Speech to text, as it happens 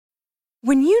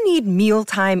When you need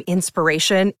mealtime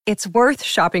inspiration, it's worth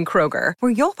shopping Kroger,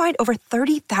 where you'll find over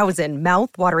 30,000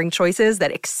 mouth-watering choices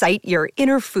that excite your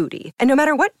inner foodie. And no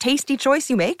matter what tasty choice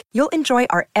you make, you'll enjoy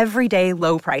our everyday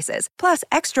low prices, plus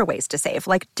extra ways to save,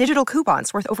 like digital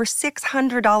coupons worth over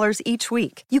 $600 each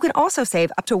week. You can also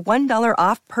save up to $1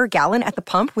 off per gallon at the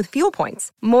pump with fuel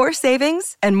points. More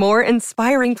savings and more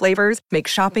inspiring flavors make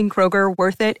shopping Kroger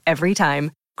worth it every time.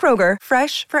 Kroger,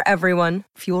 fresh for everyone.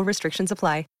 Fuel restrictions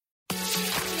apply.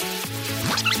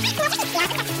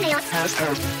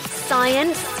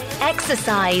 Science,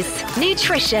 exercise,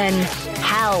 nutrition,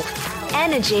 health,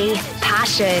 energy,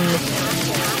 passion.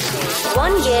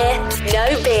 1 year,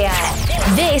 no beer.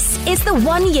 This is the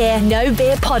 1 year no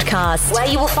beer podcast, where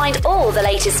you will find all the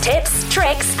latest tips,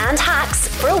 tricks, and hacks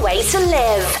for a way to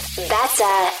live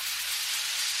better.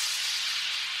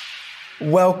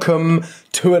 Welcome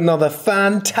to another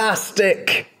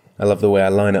fantastic, I love the way I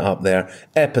line it up there,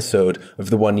 episode of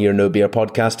the 1 year no beer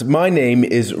podcast. My name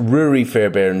is Rory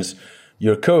Fairbairns,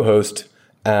 your co-host,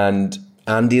 and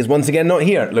Andy is once again not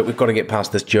here. Look, we've got to get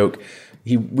past this joke.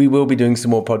 We will be doing some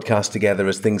more podcasts together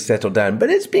as things settle down, but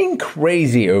it's been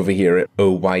crazy over here at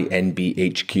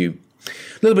OYNBHQ.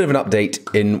 A little bit of an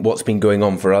update in what's been going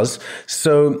on for us.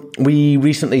 So we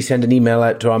recently sent an email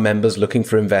out to our members looking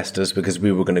for investors because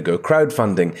we were going to go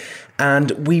crowdfunding,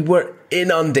 and we were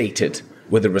inundated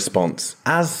with a response.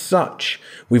 As such,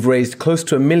 we've raised close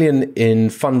to $1 million in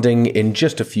funding in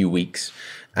just a few weeks.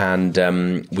 And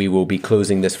we will be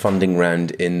closing this funding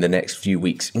round in the next few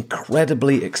weeks.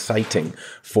 Incredibly exciting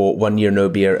for 1 year no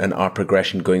beer and our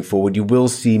progression going forward. You will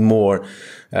see more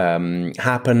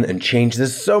happen and change.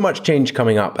 There's so much change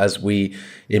coming up as we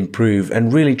improve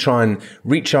and really try and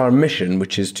reach our mission,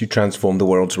 which is to transform the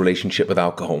world's relationship with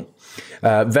alcohol.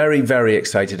 Very, very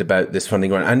excited about this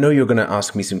funding round. I know you're going to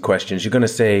ask me some questions. You're going to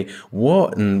say,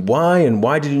 what and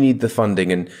why did you need the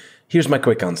funding? And here's my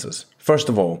quick answers. First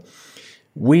of all,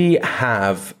 we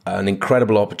have an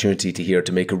incredible opportunity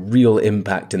to make a real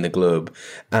impact in the globe,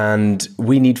 and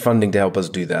we need funding to help us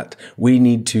do that. We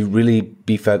need to really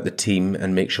beef out the team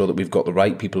and make sure that we've got the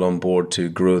right people on board to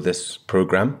grow this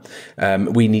program.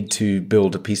 We need to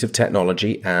build a piece of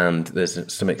technology, and there's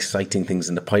some exciting things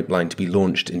in the pipeline to be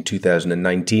launched in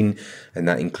 2019, and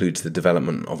that includes the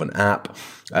development of an app,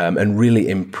 and really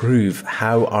improve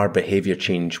how our behavior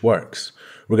change works.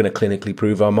 We're going to clinically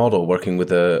prove our model working with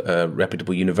a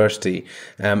reputable university.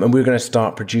 And we're going to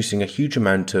start producing a huge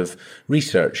amount of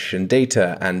research and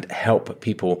data and help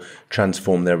people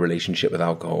transform their relationship with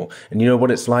alcohol. And you know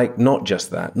what it's like? Not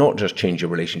just that, not just change your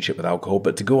relationship with alcohol,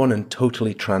 but to go on and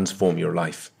totally transform your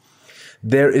life.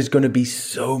 There is going to be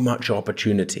so much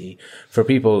opportunity for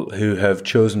people who have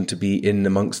chosen to be in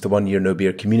amongst the 1 year no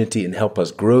beer community and help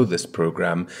us grow this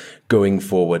program going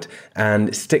forward.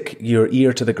 And stick your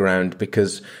ear to the ground,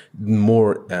 because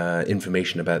more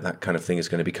information about that kind of thing is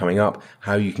going to be coming up,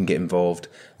 how you can get involved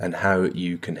and how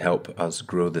you can help us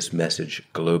grow this message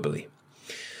globally.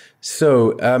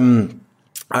 So,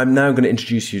 I'm now going to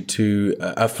introduce you to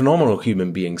a phenomenal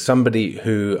human being, somebody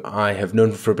who I have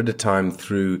known for a bit of time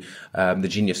through the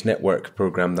Genius Network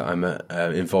program that I'm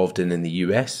involved in the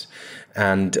US.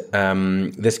 And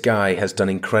this guy has done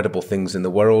incredible things in the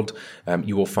world.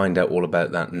 You will find out all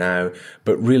about that now.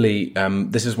 But really,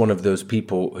 this is one of those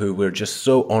people who we're just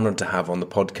so honored to have on the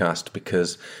podcast,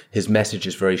 because his message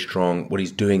is very strong. What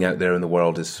he's doing out there in the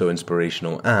world is so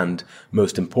inspirational, and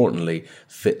most importantly,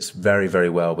 fits very, very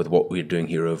well with what we're doing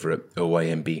here over at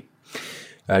OYMB.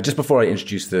 Just before I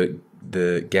introduce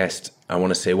the guest, I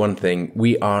want to say one thing.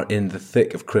 We are in the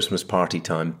thick of Christmas party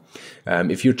time.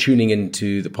 If you're tuning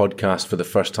into the podcast for the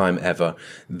first time ever,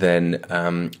 then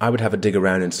I would have a dig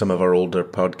around in some of our older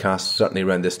podcasts, certainly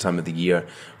around this time of the year.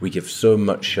 We give so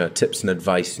much tips and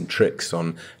advice and tricks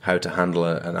on how to handle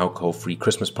an alcohol-free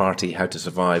Christmas party, how to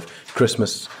survive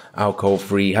Christmas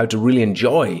alcohol-free, how to really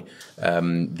enjoy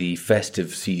the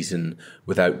festive season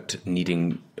without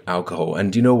needing alcohol.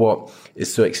 And do you know what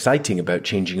is so exciting about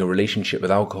changing a relationship with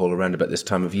alcohol around about this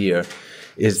time of year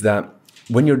is that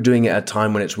when you're doing it at a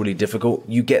time when it's really difficult,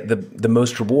 you get the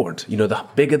most reward. You know, the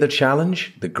bigger the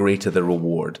challenge, the greater the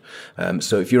reward.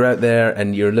 So if you're out there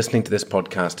and you're listening to this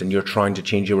podcast and you're trying to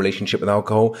change your relationship with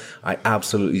alcohol, I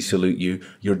absolutely salute you.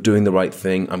 You're doing the right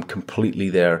thing. I'm completely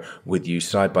there with you,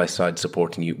 side by side,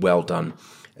 supporting you. Well done.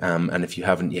 And if you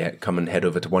haven't yet, come and head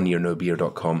over to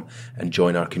oneyearnobeer.com and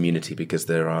join our community, because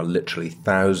there are literally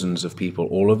thousands of people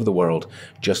all over the world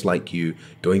just like you,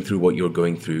 going through what you're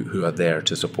going through, who are there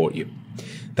to support you.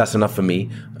 That's enough for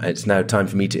me. It's now time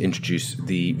for me to introduce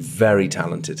the very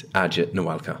talented Ajit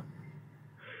Nawalkar.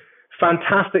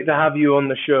 Fantastic to have you on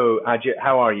the show, Ajit.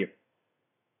 How are you?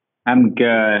 I'm good,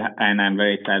 and I'm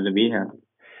very excited to be here.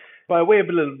 By way of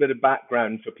a little bit of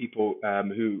background for people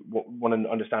who want to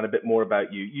understand a bit more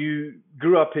about you, you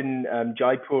grew up in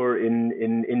Jaipur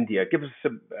in India. Give us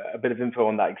a bit of info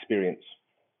on that experience.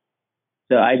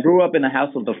 So I grew up in a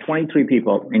household of 23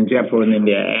 people in Jaipur, in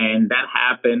India, and that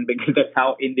happened because that's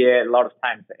how India a lot of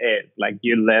times is. Like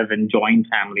you live in joint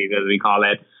families, as we call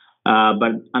it.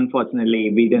 But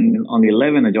unfortunately, we didn't only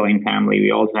live in a joint family.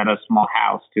 We also had a small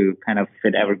house to kind of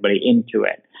fit everybody into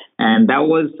it. And that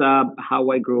was how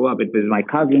I grew up. It was my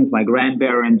cousins, my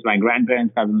grandparents,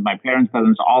 cousins, my parents'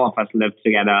 cousins, all of us lived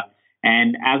together.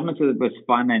 And as much as it was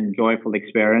fun and joyful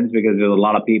experience because there was a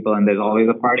lot of people and there's always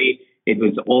a party, it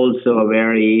was also a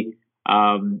very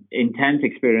intense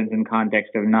experience in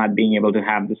context of not being able to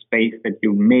have the space that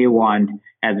you may want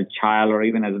as a child or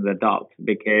even as an adult.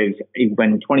 Because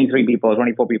when 23 people,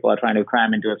 24 people are trying to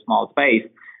cram into a small space,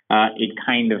 it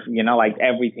kind of, like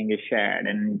everything is shared.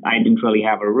 And I didn't really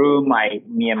have a room.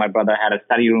 Me and my brother had a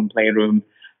study room, playroom,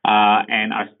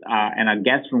 and our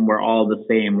guest room were all the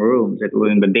same rooms. It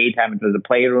was in the daytime, it was the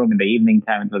playroom. In the evening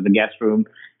time, it was the guest room.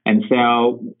 And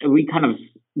so we kind of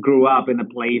grew up in a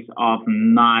place of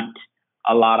not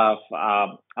a lot of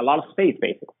space,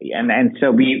 basically. And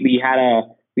so we had a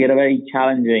very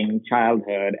challenging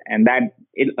childhood, and that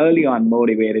it early on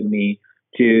motivated me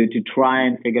to try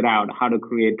and figure out how to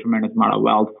create tremendous amount of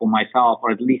wealth for myself,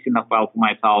 or at least enough wealth for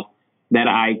myself that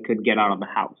I could get out of the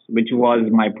house, which was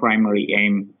my primary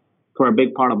aim for a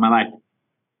big part of my life.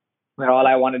 Where all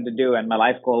I wanted to do and my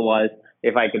life goal was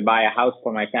if I could buy a house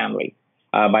for my family.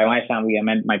 By my family, I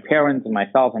meant my parents and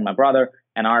myself and my brother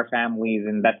and our families.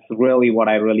 And that's really what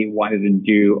I really wanted to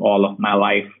do all of my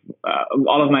life,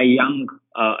 all of my young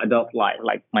adult life,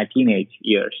 like my teenage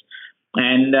years.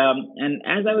 And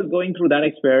as I was going through that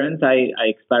experience, I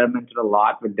experimented a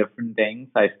lot with different things.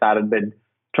 I started with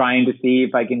trying to see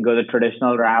if I can go the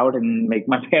traditional route and make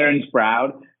my parents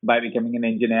proud by becoming an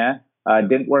engineer.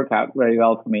 Didn't work out very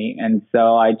well for me. And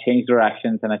so I changed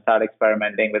directions and I started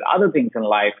experimenting with other things in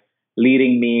life,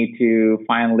 leading me to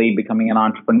finally becoming an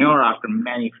entrepreneur after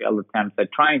many failed attempts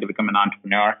at trying to become an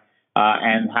entrepreneur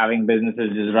and having businesses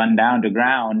just run down to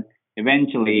ground.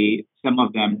 Eventually, some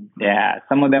of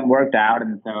them worked out.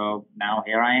 And so now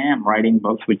here I am writing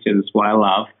books, which is what I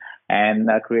love, and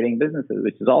creating businesses,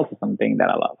 which is also something that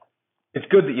I love. It's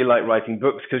good that you like writing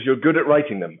books because you're good at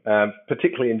writing them.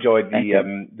 Particularly enjoyed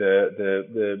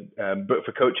the book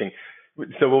for coaching.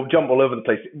 So we'll jump all over the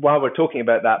place. While we're talking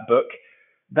about that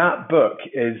book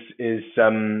is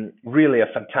really a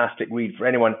fantastic read for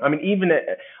anyone. I mean,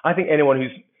 I think anyone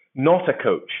who's not a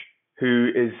coach who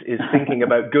is thinking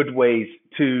about good ways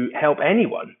to help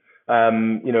anyone,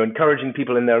 encouraging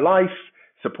people in their life,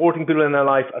 supporting people in their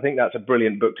life. I think that's a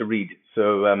brilliant book to read.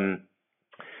 So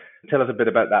tell us a bit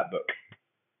about that book.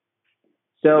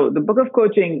 So the book of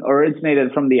coaching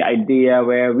originated from the idea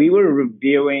where we were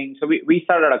reviewing. So we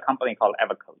started a company called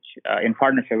EverCoach in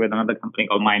partnership with another company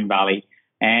called Mindvalley.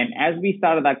 And as we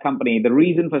started that company, the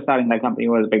reason for starting that company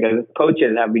was because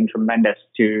coaches have been tremendous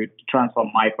to transform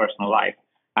my personal life.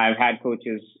 I've had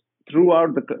coaches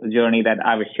throughout the journey that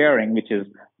I was sharing, which has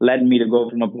led me to go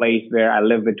from a place where I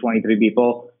live with 23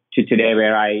 people to today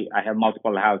where I have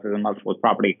multiple houses and multiple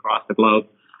property across the globe.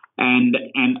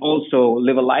 And also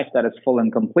live a life that is full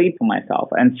and complete for myself.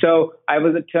 And so I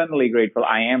was eternally grateful.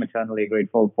 I am eternally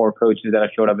grateful for coaches that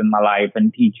have showed up in my life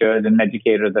and teachers and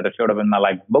educators that have showed up in my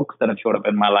life, books that have showed up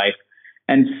in my life.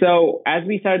 And so as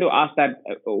we started to ask that,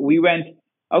 we went,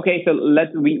 okay, so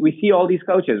we see all these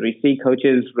coaches. We see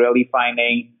coaches really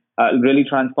finding, really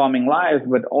transforming lives,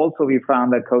 but also we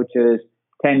found that coaches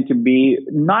tend to be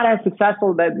not as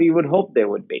successful that we would hope they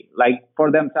would be, like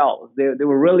for themselves. They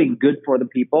were really good for the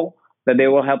people that they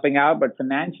were helping out, but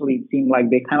financially it seemed like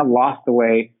they kind of lost the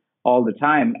way all the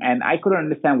time. And I couldn't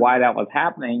understand why that was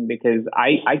happening because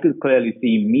I could clearly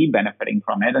see me benefiting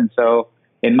from it. And so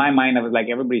in my mind, I was like,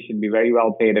 everybody should be very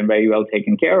well paid and very well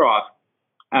taken care of.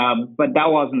 But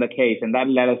that wasn't the case. And that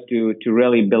led us to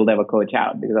really build EverCoach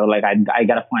out because I was like, I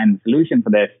got to find a solution for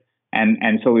this.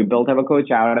 And so we built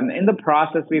EverCoach out. And in the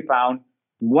process, we found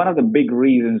one of the big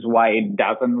reasons why it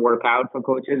doesn't work out for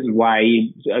coaches, why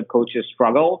coaches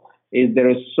struggle, is there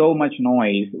is so much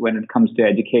noise when it comes to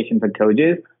education for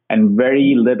coaches and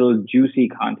very little juicy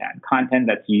content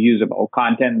that's usable,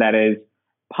 content that is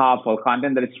powerful,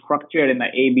 content that is structured in the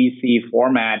ABC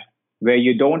format where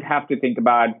you don't have to think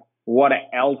about what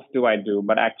else do I do,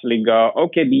 but actually go,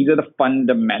 okay, these are the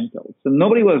fundamentals. So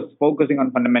nobody was focusing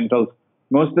on fundamentals.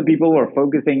 Most of the people were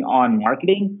focusing on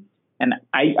marketing. And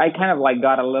I kind of like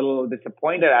got a little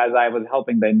disappointed as I was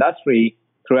helping the industry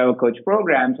through EverCoach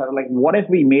programs. I was like, what if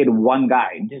we made one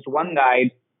guide, just one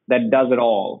guide that does it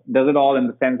all in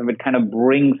the sense of it kind of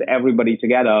brings everybody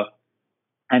together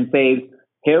and says,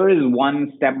 here is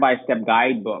one step-by-step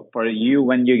guidebook for you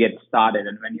when you get started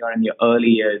and when you're in your early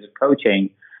years of coaching,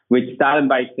 which started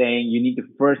by saying you need to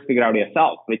first figure out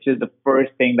yourself, which is the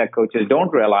first thing that coaches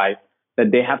don't realize,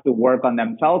 that they have to work on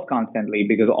themselves constantly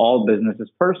because all business is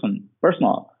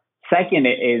personal. Second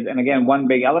is, and again, one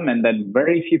big element that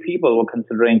very few people were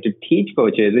considering to teach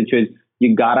coaches, which is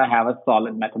you got to have a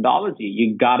solid methodology.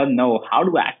 You got to know how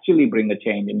to actually bring the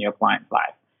change in your client's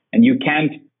life. And you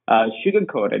can't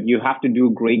sugarcoat it. You have to do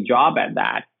a great job at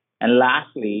that. And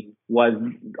lastly was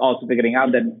also figuring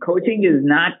out that coaching is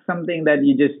not something that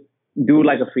you just do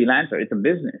like a freelancer. It's a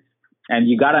business. And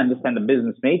you got to understand the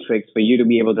business matrix for you to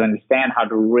be able to understand how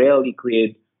to really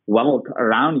create wealth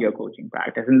around your coaching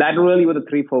practice. And that really were the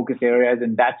three focus areas.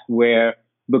 And that's where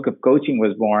Book of Coaching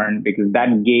was born, because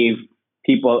that gave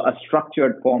people a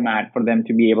structured format for them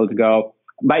to be able to go.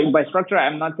 By structure,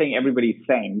 I'm not saying everybody's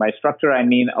same. By structure, I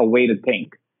mean a way to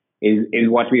think is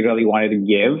what we really wanted to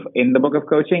give in the Book of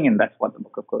Coaching. And that's what the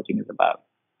Book of Coaching is about.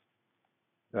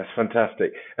 That's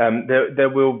fantastic. There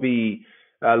will be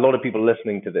a lot of people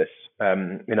listening to this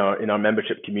in our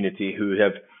membership community who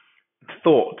have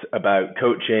thought about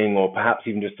coaching, or perhaps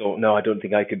even just thought, no, I don't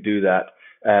think I could do that.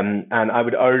 And I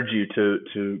would urge you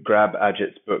to grab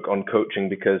Ajit's book on coaching,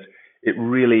 because it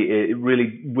really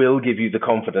will give you the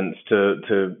confidence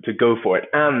to go for it.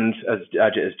 And as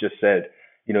Ajit has just said,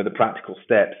 the practical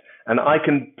steps. And I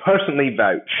can personally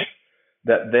vouch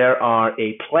that there are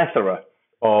a plethora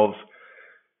of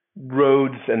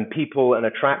roads and people and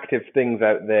attractive things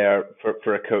out there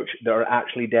for a coach that are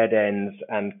actually dead ends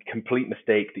and complete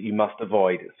mistake that you must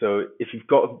avoid. So if you've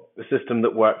got a system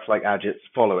that works like Ajit's,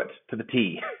 follow it to the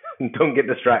T and don't get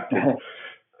distracted.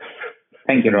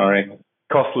 Thank you, Rory.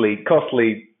 Costly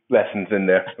lessons in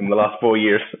there from the last 4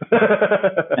 years.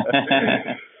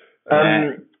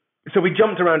 So we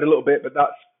jumped around a little bit, but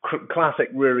that's classic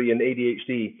Rory and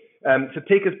ADHD. So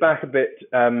take us back a bit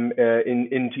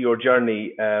into your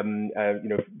journey,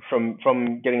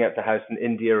 from getting out the house in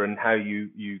India and how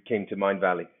you came to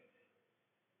Mindvalley.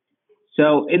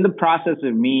 So in the process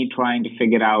of me trying to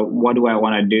figure out what do I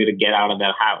want to do to get out of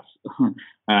that house,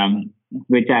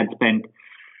 which I had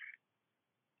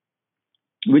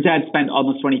spent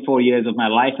almost 24 years of my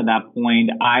life at that point,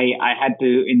 I had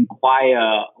to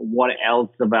inquire what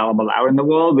else is available out in the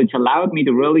world, which allowed me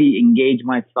to really engage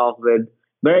myself with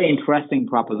very interesting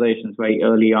propositions very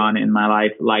early on in my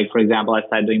life. Like, for example, I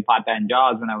started doing part-time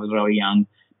jobs when I was really young.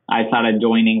 I started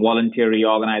joining voluntary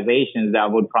organizations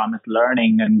that would promise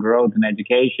learning and growth and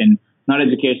education, not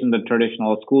education in the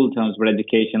traditional school terms, but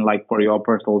education like for your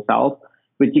personal self,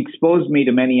 which exposed me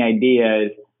to many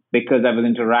ideas because I was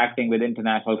interacting with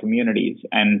international communities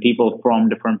and people from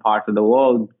different parts of the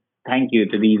world. Thank you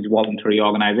to these voluntary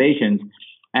organizations.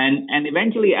 And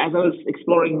eventually, as I was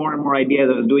exploring more and more ideas,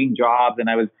 I was doing jobs and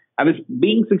I was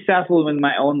being successful in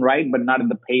my own right, but not at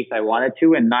the pace I wanted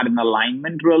to and not in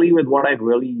alignment really with what I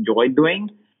really enjoyed doing.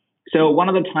 So one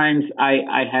of the times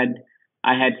I had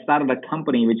started a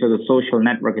company which was a social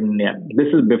network in India.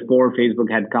 This is before Facebook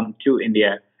had come to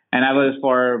India. And I was,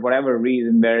 for whatever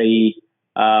reason, very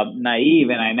naive,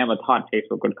 and I never thought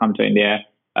Facebook would come to India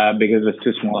because it was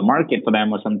too small a market for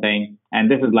them or something. And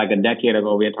this is like a decade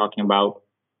ago we are talking about.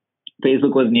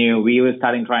 Facebook was new. We were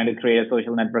trying to create a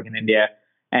social network in India.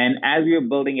 And as we were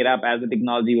building it up, as the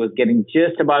technology was getting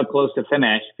just about close to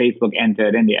finish, Facebook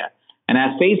entered India. And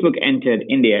as Facebook entered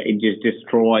India, it just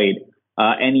destroyed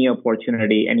any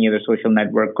opportunity any other social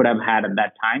network could have had at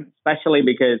that time, especially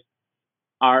because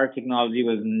our technology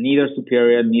was neither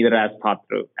superior, neither as thought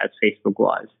through as Facebook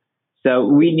was. So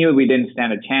we knew we didn't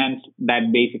stand a chance.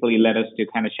 That basically led us to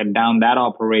kind of shut down that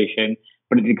operation.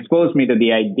 But it exposed me to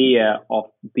the idea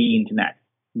of the internet,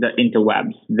 the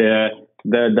interwebs,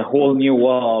 the whole new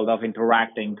world of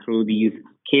interacting through these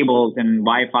cables and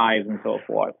Wi-Fi's and so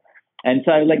forth. And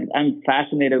so I'm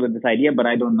fascinated with this idea, but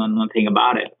I don't know nothing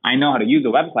about it. I know how to use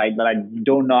the website, but I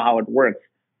don't know how it works.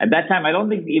 At that time, I don't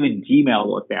think even Gmail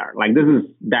was there. Like, this is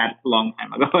that long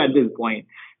time ago at this point.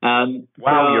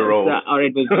 Wow, you're old.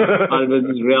 It was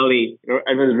really,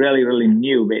 really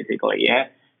new, basically. Yeah.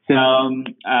 So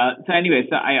anyway,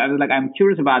 I was like, I'm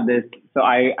curious about this. So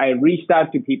I reached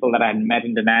out to people that I had met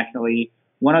internationally.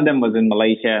 One of them was in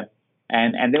Malaysia,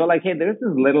 and they were like, hey, there's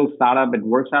this little startup. It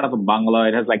works out of a bungalow.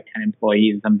 It has like 10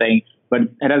 employees or something, but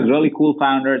it has really cool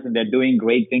founders and they're doing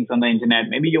great things on the internet.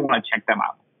 Maybe you want to check them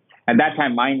out. At that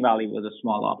time, Mindvalley was a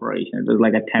small operation. It was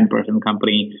like a 10-person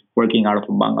company working out of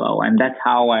a bungalow. And that's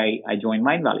how I joined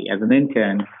Mindvalley as an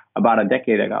intern about a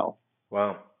decade ago.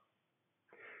 Wow.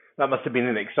 That must have been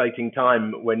an exciting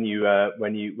time when you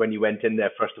went in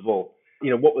there. First of all,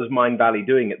 what was Mindvalley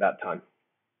doing at that time?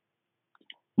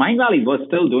 Mindvalley was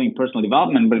still doing personal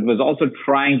development, but it was also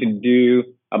trying to do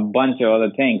a bunch of other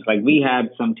things. Like we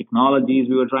had some technologies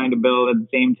we were trying to build at the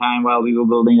same time while we were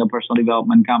building a personal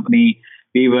development company.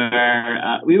 We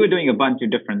were doing a bunch of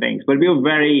different things, but we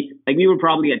were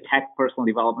probably a tech personal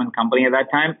development company at that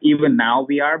time. Even now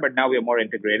we are, but now we are more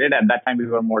integrated. At that time we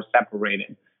were more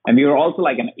separated. And we were also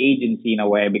like an agency in a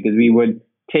way, because we would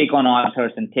take on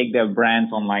authors and take their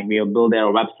brands online. We would build their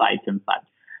websites and such.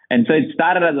 And so it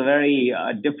started as a very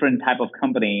different type of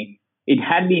company. It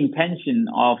had the intention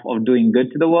of doing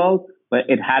good to the world, but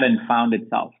it hadn't found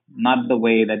itself, not the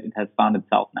way that it has found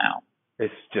itself now.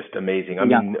 It's just amazing. I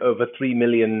mean, over 3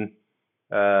 million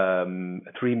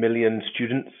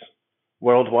students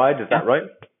worldwide. Is that right?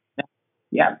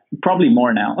 Yeah, probably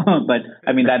more now. But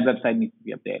I mean, that website needs to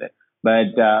be updated.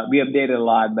 But we updated a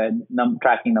lot, but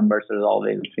tracking numbers is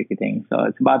always a tricky thing. So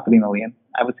it's about 3 million.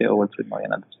 I would say over 3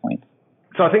 million at this point.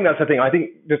 So I think that's the thing. I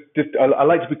think I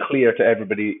like to be clear to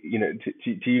everybody,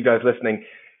 to you guys listening.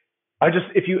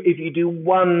 If you do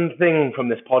one thing from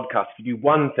this podcast, if you do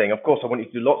one thing, of course I want you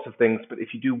to do lots of things, but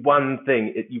if you do one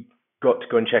thing, you've got to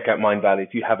go and check out Mindvalley.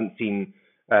 If you haven't seen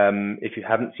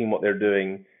what they're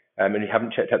doing, and you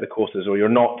haven't checked out the courses, or you're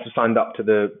not signed up to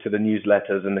the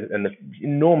newsletters and the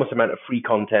enormous amount of free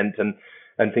content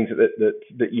and things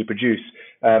that you produce,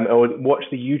 or watch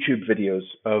the YouTube videos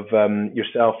of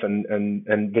yourself and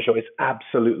Vishal. It's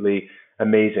absolutely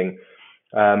amazing.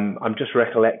 I'm just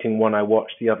recollecting one I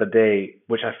watched the other day,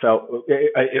 which I felt,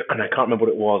 and I can't remember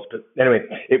what it was, but anyway,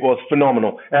 it was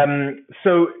phenomenal.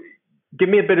 So give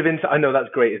me a bit of insight. I know that's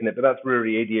great, isn't it? But that's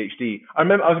Rory ADHD. I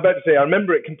was about to say, I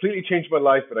remember it completely changed my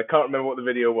life, but I can't remember what the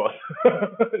video was.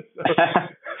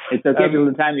 It's okay till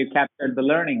the time you captured the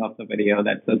learning of the video.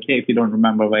 That's okay if you don't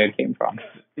remember where it came from.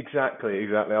 Exactly.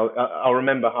 I'll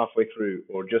remember halfway through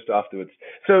or just afterwards.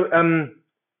 So,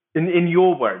 in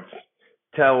your words,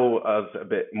 tell us a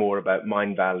bit more about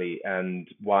Mindvalley and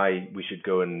why we should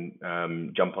go and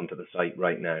jump onto the site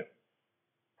right now.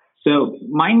 So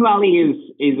Mindvalley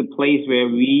is a place where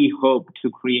we hope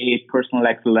to create personal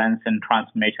excellence and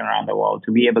transformation around the world,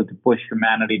 to be able to push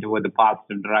humanity toward the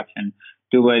positive direction,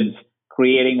 towards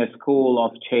creating a school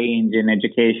of change in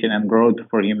education and growth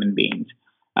for human beings.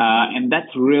 And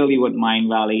that's really what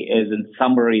Mindvalley is in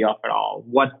summary of it all.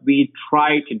 What we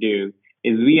try to do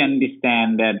is we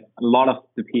understand that a lot of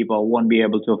the people won't be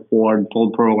able to afford full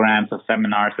programs of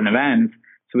seminars and events.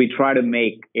 So we try to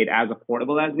make it as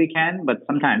affordable as we can, but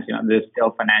sometimes, there's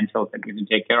still financials that we need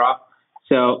to take care of.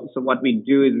 So what we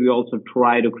do is we also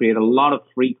try to create a lot of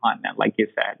free content, like you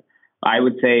said. I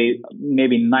would say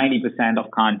maybe 90%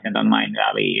 of content on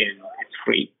Mindvalley is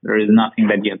free. There is nothing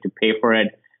that you have to pay for it.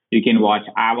 You can watch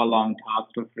hour-long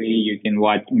talks for free. You can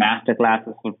watch master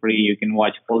classes for free. You can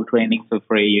watch full trainings for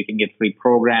free. You can get free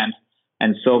programs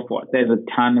and so forth. There's a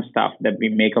ton of stuff that we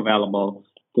make available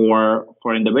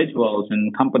for individuals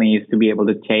and companies to be able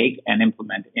to take and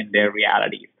implement in their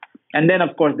realities. And then,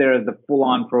 of course, there is the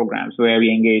full-on programs where we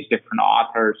engage different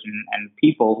authors and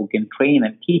people who can train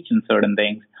and teach in certain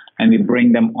things, and we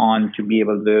bring them on to be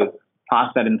able to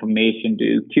pass that information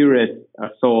to curious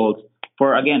souls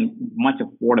for, again, much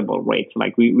affordable rates.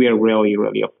 Like we are really,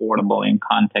 really affordable in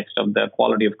context of the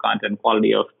quality of content,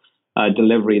 quality of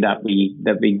delivery that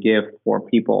we give for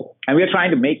people. And we're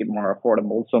trying to make it more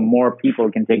affordable so more people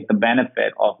can take the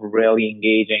benefit of really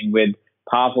engaging with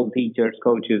powerful teachers,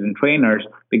 coaches, and trainers,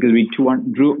 because we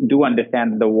do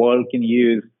understand that the world can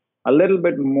use a little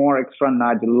bit more extra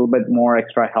nudge, a little bit more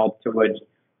extra help towards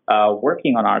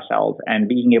working on ourselves and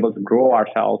being able to grow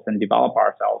ourselves and develop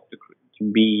ourselves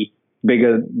to be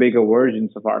bigger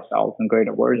versions of ourselves and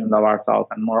greater versions of ourselves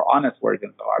and more honest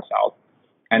versions of ourselves.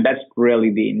 And that's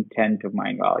really the intent of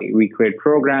Mindvalley. We create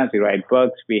programs, we write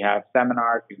books, we have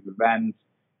seminars, we have events.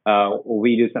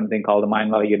 We do something called the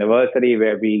Mindvalley University,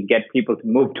 where we get people to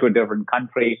move to a different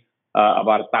country.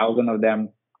 About 1,000 of them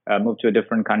move to a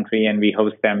different country, and we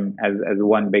host them as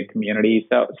one big community.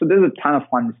 So there's a ton of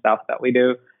fun stuff that we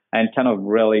do, and a ton of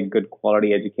really good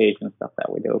quality education stuff that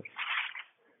we do.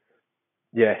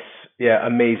 Yes, yeah,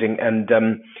 amazing. And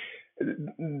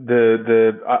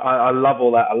I love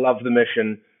all that. I love the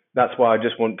mission. That's why I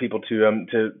just want people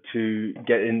to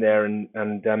get in there and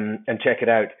check it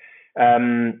out.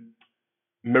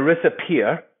 Marissa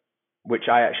Peer, which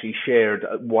I actually shared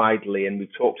widely and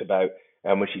we've talked about,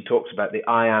 when she talks about the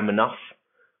I Am Enough,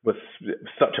 was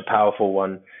such a powerful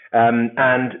one.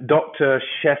 And Dr.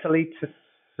 Shefali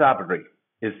Tsabary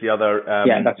is the other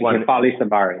Dr. one. Shefali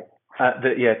Tsabary.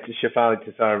 Shefali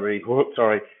Tsabary.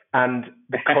 Sorry. And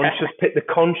the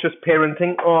conscious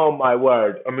parenting. Oh my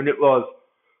word! I mean, it was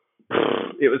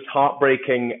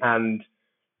heartbreaking and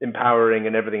empowering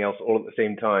and everything else all at the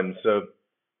same time. So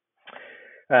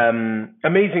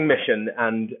amazing mission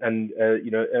and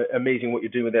amazing what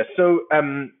you're doing with this. So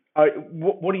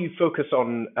what do you focus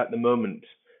on at the moment?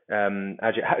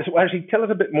 Actually, tell us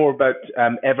a bit more about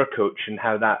Evercoach and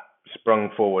how that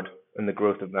sprung forward and the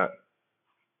growth of that.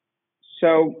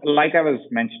 So, like I was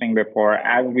mentioning before,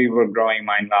 as we were growing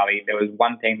Mindvalley, there was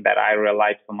one thing that I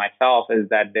realized for myself is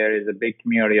that there is a big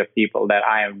community of people that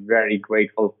I am very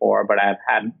grateful for, but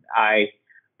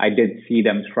I did see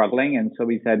them struggling. And so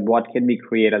we said, what can we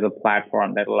create as a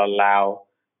platform that will allow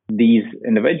these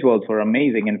individuals who are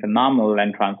amazing and phenomenal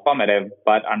and transformative,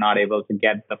 but are not able to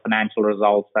get the financial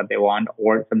results that they want,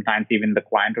 or sometimes even the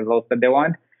client results that they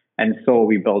want. And so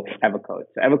we built Evercoach.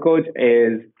 So Evercoach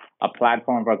is a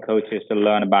platform for coaches to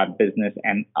learn about business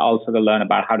and also to learn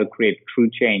about how to create true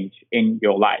change in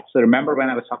your life. So remember when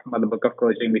I was talking about the book of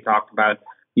coaching, we talked about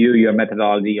you, your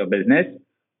methodology, your business.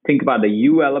 Think about the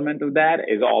you element of that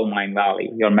is all Mindvalley.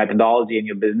 Your methodology and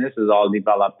your business is all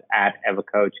developed at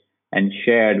Evercoach and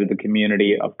shared with the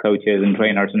community of coaches and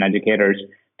trainers and educators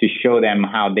to show them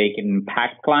how they can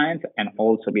impact clients and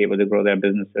also be able to grow their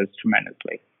businesses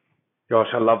tremendously. Gosh,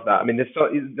 I love that. I mean, there's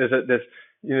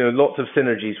lots of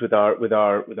synergies with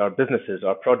our businesses,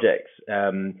 our projects,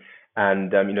 and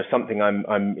something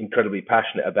I'm incredibly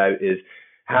passionate about is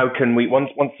how can we once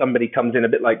somebody comes in, a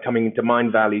bit like coming into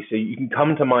Mindvalley, so you can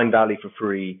come to Mindvalley for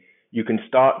free, you can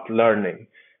start learning,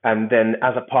 and then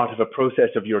as a part of a process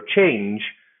of your change,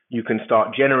 you can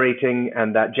start generating,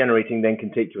 and that generating then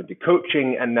can take you into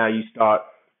coaching, and now you start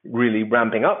really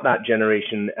ramping up that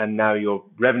generation, and now you're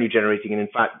revenue generating. And in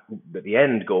fact, the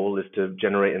end goal is to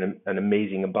generate an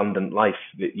amazing, abundant life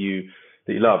that you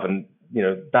love. And,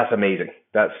 that's amazing.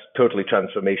 That's totally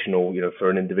transformational,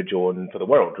 for an individual and for the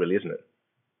world, really, isn't it?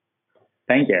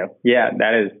 Thank you. Yeah,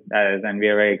 that is, and we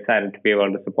are very excited to be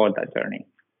able to support that journey.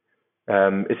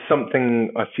 It's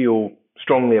something I feel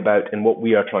strongly about in what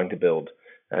we are trying to build.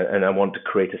 And I want to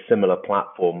create a similar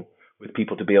platform with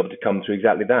people to be able to come through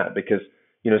exactly that, because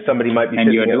somebody might be and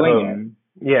sitting at home.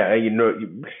 It. Yeah,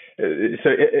 so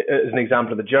as an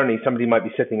example of the journey, somebody might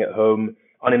be sitting at home,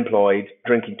 unemployed,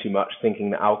 drinking too much,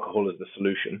 thinking that alcohol is the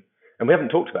solution. And we haven't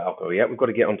talked about alcohol yet. We've got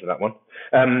to get onto that one.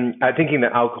 Thinking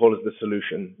that alcohol is the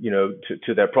solution,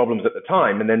 to their problems at the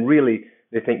time. And then really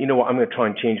they think, I'm going to try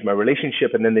and change my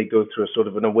relationship. And then they go through a sort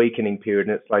of an awakening period.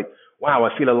 And it's like, wow,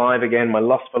 I feel alive again. My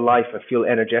lust for life. I feel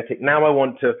energetic. Now I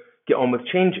want to get on with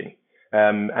changing.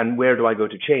 And where do I go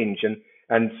to change?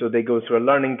 And so they go through a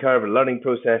learning curve, a learning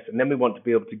process, and then we want to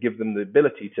be able to give them the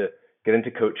ability to get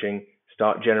into coaching,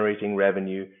 start generating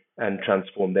revenue, and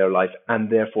transform their life, and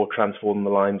therefore transform the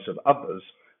lives of others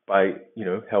by,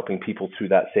 helping people through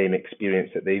that same experience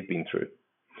that they've been through.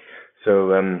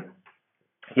 So,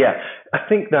 I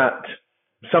think that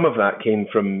some of that came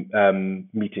from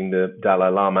meeting the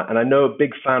Dalai Lama, and I know a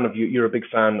big fan of you. You're a big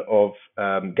fan of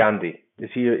Gandhi. Is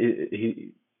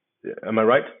he? Am I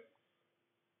right?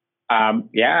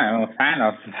 Yeah, I'm a fan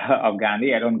of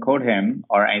Gandhi. I don't quote him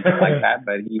or anything like that,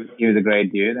 but he was a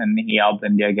great dude, and he helped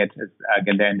India get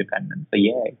their independence. So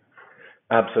yay!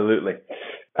 Absolutely.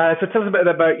 So tell us a bit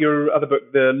about your other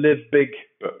book, the Live Big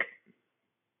book.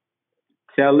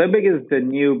 So Live Big is the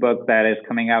new book that is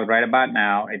coming out right about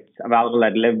now. It's available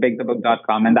at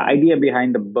livebigthebook.com, and the idea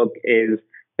behind the book is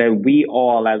that we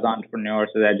all, as entrepreneurs,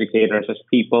 as educators, as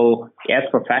people, as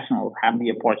professionals, have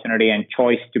the opportunity and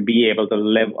choice to be able to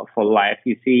live a full life.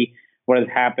 You see, what has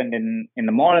happened in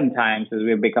the modern times is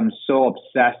we've become so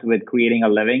obsessed with creating a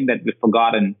living that we've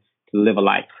forgotten to live a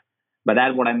life. But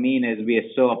that's what I mean is we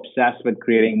are so obsessed with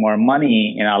creating more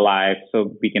money in our lives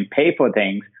so we can pay for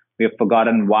things. We have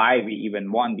forgotten why we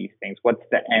even want these things. What's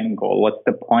the end goal? What's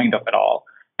the point of it all?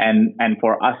 And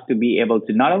for us to be able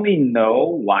to not only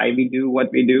know why we do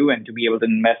what we do and to be able to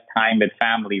invest time with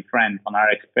family, friends on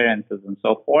our experiences and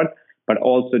so forth, but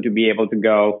also to be able to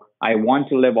go, I want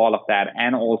to live all of that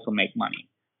and also make money,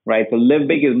 right? So Live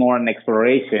Big is more an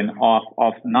exploration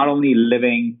of not only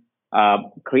living,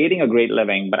 creating a great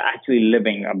living, but actually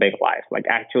living a big life, like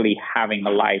actually having a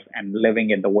life and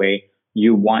living it the way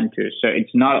you want to. So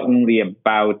it's not only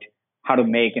about how to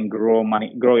make and grow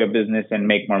your business and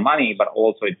make more money, but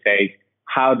also it says,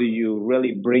 how do you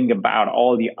really bring about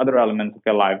all the other elements of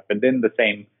your life within the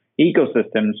same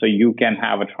ecosystem so you can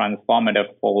have a transformative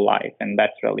full life? And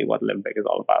that's really what Live Big is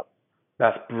all about.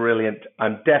 That's brilliant.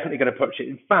 I'm definitely going to purchase it.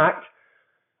 In fact,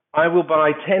 I will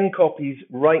buy 10 copies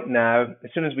right now,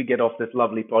 as soon as we get off this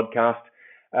lovely podcast.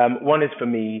 One is for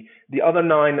me. The other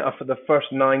 9 are for the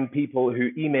first 9 people who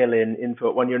email in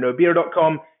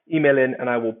info@oneyearnobeer.com. Email in and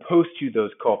I will post you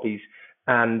those copies.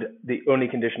 And the only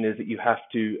condition is that you have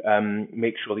to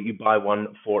make sure that you buy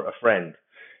one for a friend.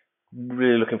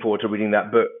 Really looking forward to reading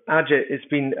that book. Ajit, it's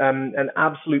been an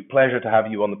absolute pleasure to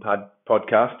have you on the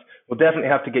podcast. We'll definitely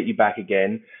have to get you back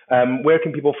again. Where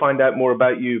can people find out more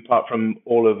about you, apart from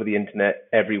all over the internet,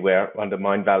 everywhere, under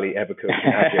Mindvalley, Evercoach,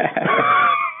 and Ajit?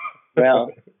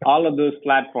 Well, all of those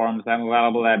platforms, I'm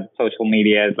available at social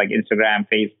medias like Instagram,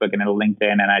 Facebook, and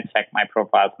LinkedIn, and I check my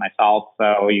profiles myself,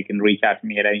 so you can reach out to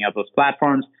me at any of those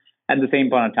platforms. At the same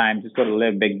point of time, just go to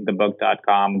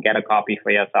livebigthebook.com, get a copy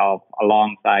for yourself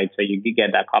alongside, so you can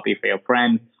get that copy for your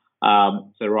friend.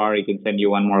 So Rory can send you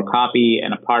one more copy.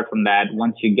 And apart from that,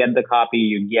 once you get the copy,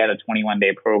 you get a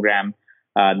 21-day program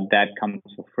that comes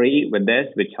for free with this,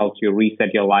 which helps you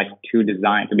reset your life to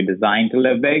be designed to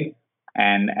live big.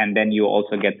 And then you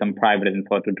also get some private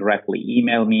info to directly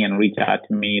email me and reach out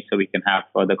to me so we can have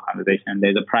further conversation.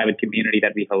 There's a private community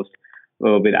that we host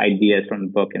with ideas from the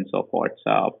book and so forth.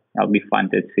 So it'll be fun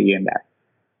to see you in there.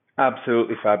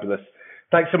 Absolutely fabulous.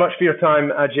 Thanks so much for your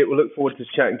time, Ajit. We'll look forward to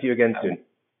chatting to you again soon.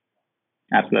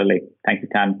 Absolutely. Thank you,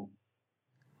 Tom.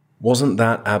 Wasn't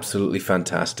that absolutely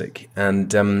fantastic?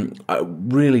 And I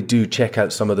really do check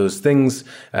out some of those things.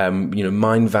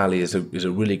 Mindvalley is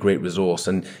a really great resource.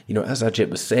 And, as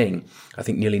Ajit was saying, I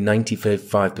think nearly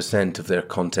 95% of their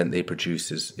content they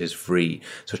produce is free.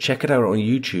 So check it out on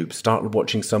YouTube. Start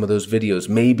watching some of those videos.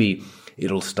 Maybe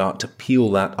it'll start to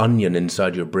peel that onion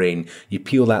inside your brain. You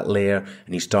peel that layer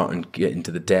and you start to get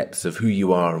into the depths of who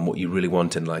you are and what you really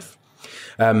want in life.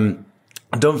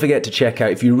 Don't forget to check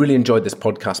out, if you really enjoyed this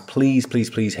podcast,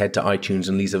 please head to iTunes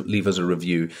and leave us a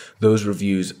review. Those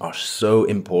reviews are so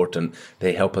important.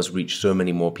 They help us reach so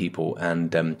many more people.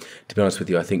 And to be honest with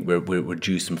you, I think we're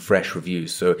due some fresh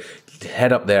reviews. So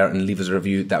head up there and leave us a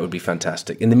review. That would be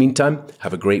fantastic. In the meantime,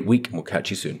 have a great week and we'll catch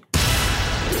you soon.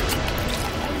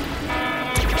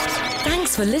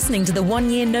 Thanks for listening to the 1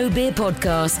 Year No Beer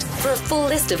podcast. For a full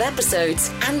list of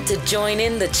episodes and to join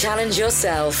in the challenge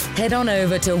yourself, head on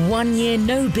over to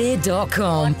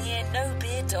oneyearnobeer.com.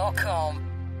 oneyearnobeer.com.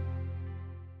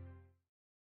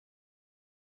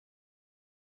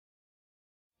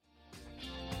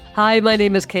 Hi, my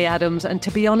name is Kay Adams, and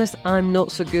to be honest, I'm not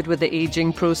so good with the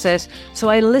ageing process, so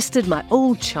I enlisted my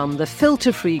old chum, the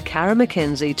filter-free Cara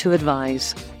McKenzie, to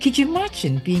advise. Could you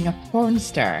imagine being a porn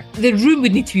star? The room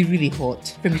would need to be really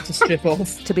hot for me to strip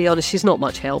off. To be honest, she's not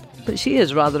much help, but she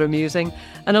is rather amusing.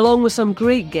 And along with some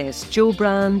great guests, Joe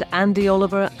Brand, Andy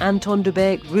Oliver, Anton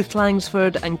Dubeck, Ruth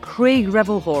Langsford and Craig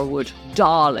Revel-Horwood,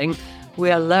 darling,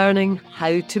 we are learning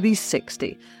how to be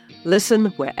 60. Listen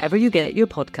wherever you get your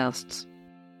podcasts.